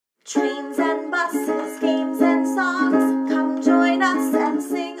Trains and buses, games and songs, come join us and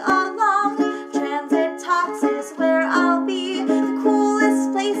sing along. Transit Tots is where I'll be, the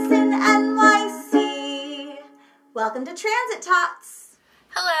coolest place in NYC. Welcome to Transit Tots.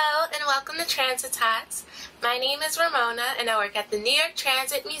 Hello and welcome to Transit Tots. My name is Ramona and I work at the New York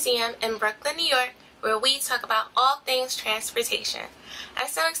Transit Museum in Brooklyn, New York, where we talk about all things transportation. I'm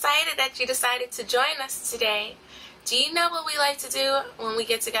so excited that you decided to join us today. Do you know what we like to do when we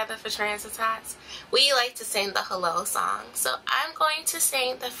get together for Transit Tots? We like to sing the hello song. So I'm going to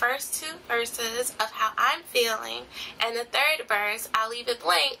sing the first two verses of how I'm feeling, and the third verse I'll leave it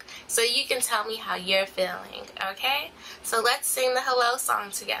blank so you can tell me how you're feeling, okay? So let's sing the hello song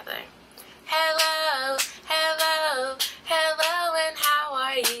together. Hello, hello, hello, and how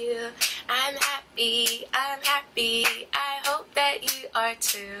are you? I'm happy, I hope that you are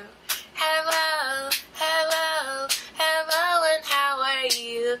too. Hello, hello, hello, and how are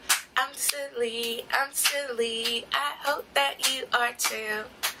you? I'm silly, I hope that you are too.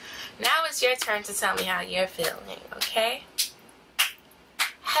 Now it's your turn to tell me how you're feeling, okay?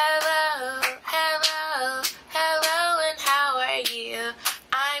 Hello, hello, hello, and how are you?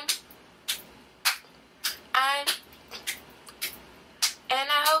 And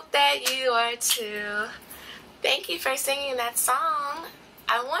I hope that you are too. Thank you for singing that song.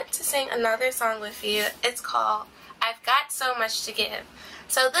 I want to sing another song with you. It's called I've Got So Much to Give.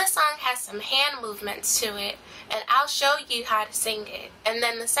 So this song has some hand movements to it, and I'll show you how to sing it. And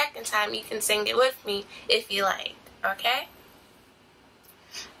then the second time you can sing it with me if you like, okay?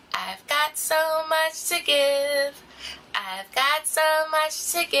 I've got so much to give. I've got so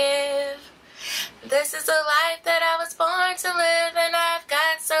much to give. This is the life that I was born to live, and I've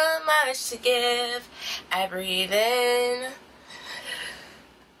got so much to give. I breathe in,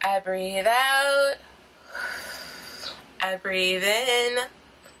 I breathe out, I breathe in,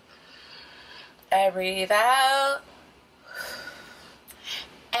 I breathe out.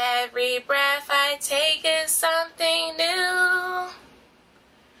 Every breath I take is something new.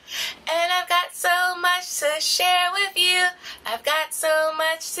 And I've got so much to share with you. I've got so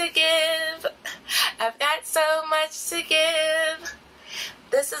much to give. I've got so much to give.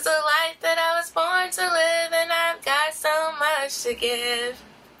 This is a life that I was born to live, and I've got so much to give.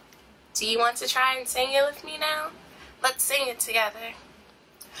 Do you want to try and sing it with me now? Let's sing it together.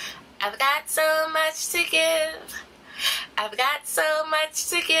 I've got so much to give. I've got so much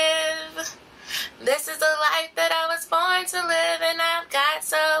to give. This is the life that I was born to live, and I've got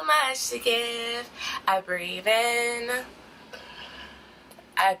so much to give. I breathe in,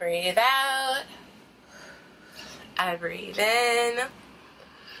 I breathe out, I breathe in,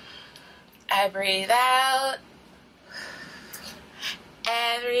 I breathe out.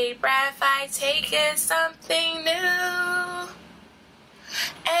 Every breath I take is something new.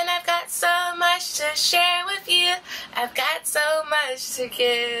 And I've got so much to share with you. I've got so much to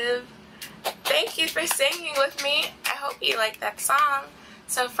give. Thank you for singing with me. I hope you like that song.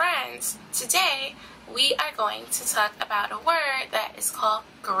 So friends, today we are going to talk about a word that is called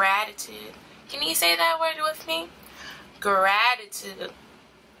gratitude. Can you say that word with me? Gratitude.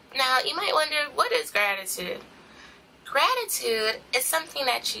 Now you might wonder, what is gratitude? Gratitude is something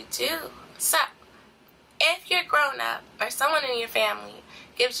that you do. So, if your grown-up or someone in your family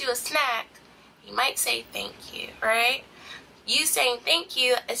gives you a snack, you might say thank you, right? You saying thank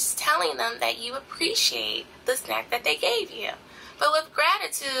you is telling them that you appreciate the snack that they gave you. But with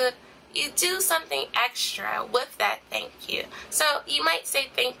gratitude, you do something extra with that thank you. So you might say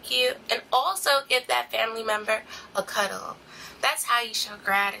thank you and also give that family member a cuddle. That's how you show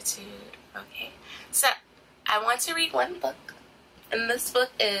gratitude, okay? So I want to read one book, and this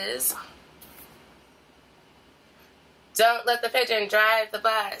book is Don't Let the Pigeon Drive the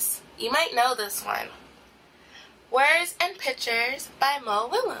Bus. You might know this one. Words and Pictures by Mo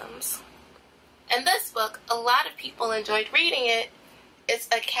Willems. In this book, a lot of people enjoyed reading it. It's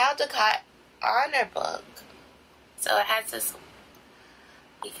a Caldecott honor book. So it has this,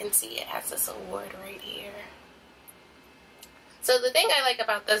 you can see it has this award right here. So the thing I like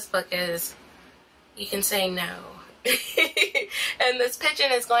about this book is you can say no. And this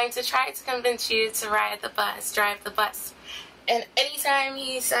pigeon is going to try to convince you to ride the bus, drive the bus. And anytime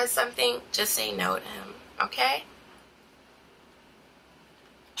he says something, just say no to him, okay?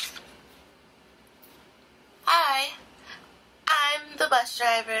 Hi, I'm the bus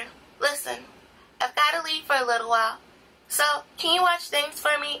driver. Listen, I've got to leave for a little while. So, can you watch things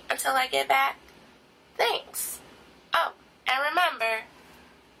for me until I get back? Thanks. Oh, and remember,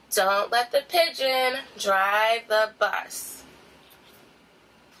 don't let the pigeon drive the bus.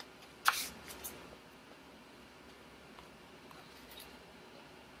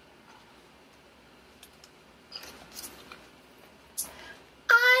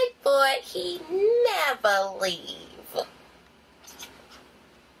 He'd never leave.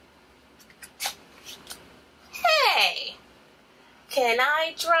 Hey, can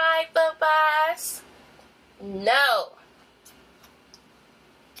I drive the bus? No.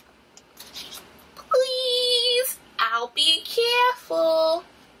 Please, I'll be careful.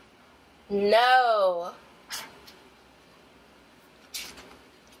 No.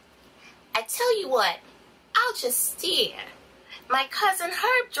 I tell you what, I'll just steer. My cousin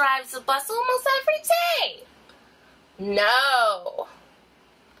Herb drives the bus almost every day. No.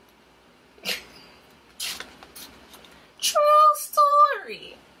 True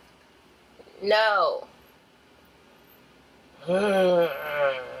story. No. Vroom,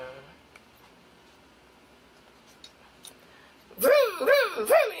 vroom, vroom,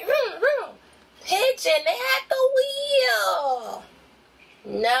 vroom, vroom. Pigeon at the wheel.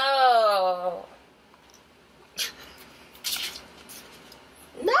 No.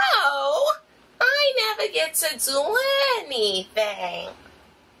 No. I never get to do anything.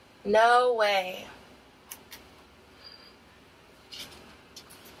 No way.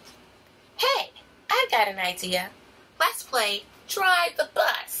 Hey, I got an idea. Let's play Drive the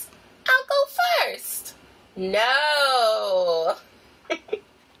Bus. I'll go first. No.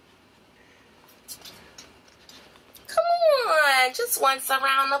 Come on, just once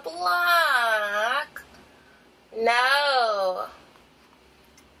around the block. No.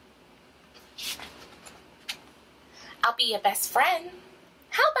 I'll be your best friend.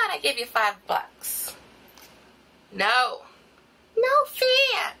 How about I give you $5? No. No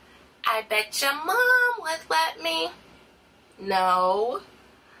fear. I bet your mom would let me. No.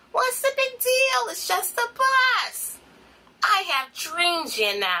 What's the big deal? It's just a bus. I have dreams,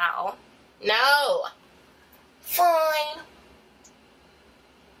 you know. No. Fine.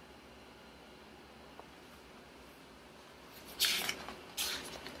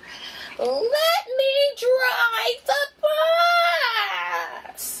 Let me drive the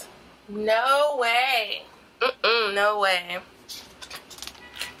bus. No way. No way.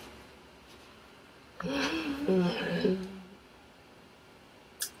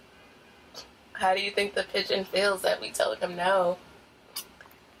 How do you think the pigeon feels that we told him no?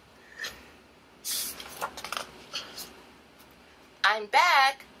 I'm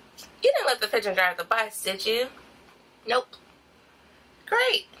back. You didn't let the pigeon drive the bus, did you? Nope.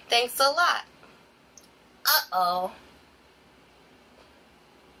 Great. Thanks a lot. Uh-oh.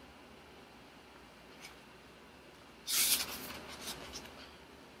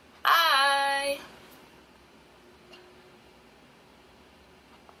 Bye.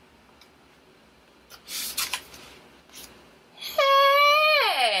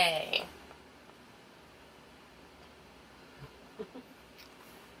 Hey.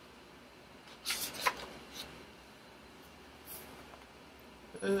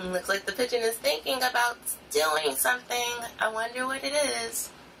 Looks like the pigeon is thinking about doing something. I wonder what it is.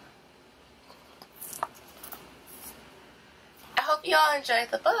 I hope you all enjoyed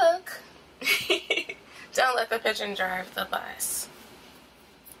the book. Don't let the pigeon drive the bus.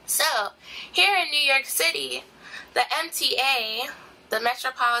 So, here in New York City, the MTA, the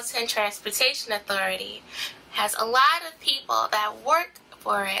Metropolitan Transportation Authority, has a lot of people that work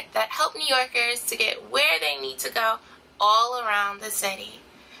for it that help New Yorkers to get where they need to go all around the city.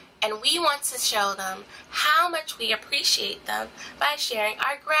 And we want to show them how much we appreciate them by sharing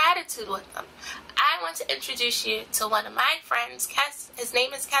our gratitude with them. I want to introduce you to one of my friends, his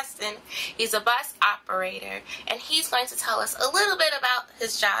name is Qeston. He's a bus operator, and he's going to tell us a little bit about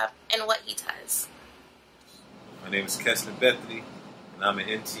his job and what he does. My name is Qeston Bethany, and I'm an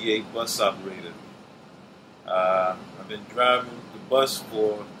MTA bus operator. I've been driving the bus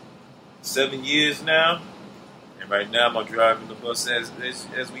for 7 years now. And right now I'm driving the bus as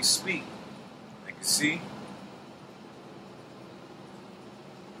we speak. You can see.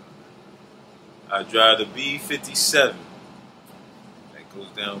 I drive the B57 that goes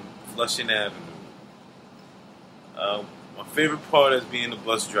down Flushing Avenue. My favorite part as being a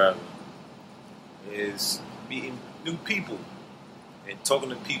bus driver is meeting new people and talking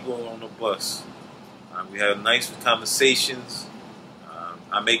to people on the bus. We have nice conversations.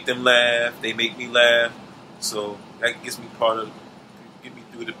 I make them laugh. They make me laugh. So that gets me get me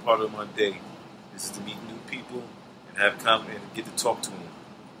through the part of my day. Is to meet new people and and get to talk to them.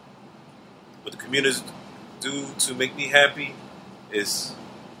 What the commuters do to make me happy is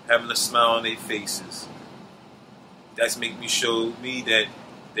having a smile on their faces. That's show me that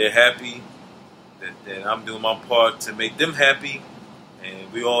they're happy, that I'm doing my part to make them happy,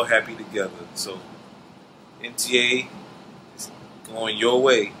 and we're all happy together. So MTA is going your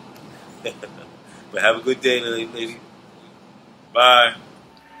way. But have a good day, lady. Bye.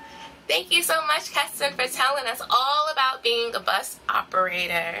 Thank you so much, Qeston, for telling us all about being a bus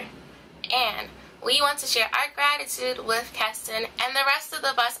operator. And we want to share our gratitude with Qeston and the rest of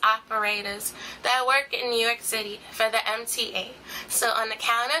the bus operators that work in New York City for the MTA. So on the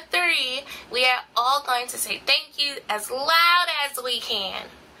count of 3, we are all going to say thank you as loud as we can.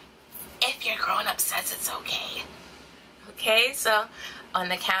 If your grown-up says it's okay. Okay, so on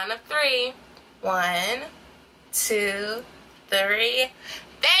the count of 3, 1, 2, 3.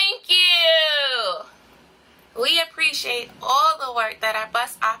 Thank you! We appreciate all the work that our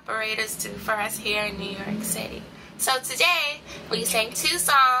bus operators do for us here in New York City. So today, we sang 2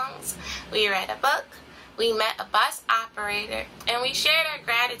 songs, we read a book, we met a bus operator, and we shared our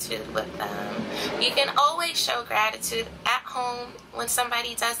gratitude with them. You can always show gratitude at home when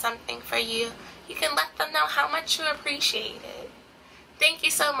somebody does something for you. You can let them know how much you appreciate it. Thank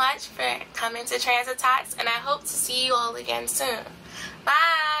you so much for coming to Transit Tots, and I hope to see you all again soon.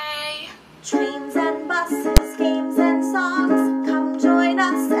 Bye!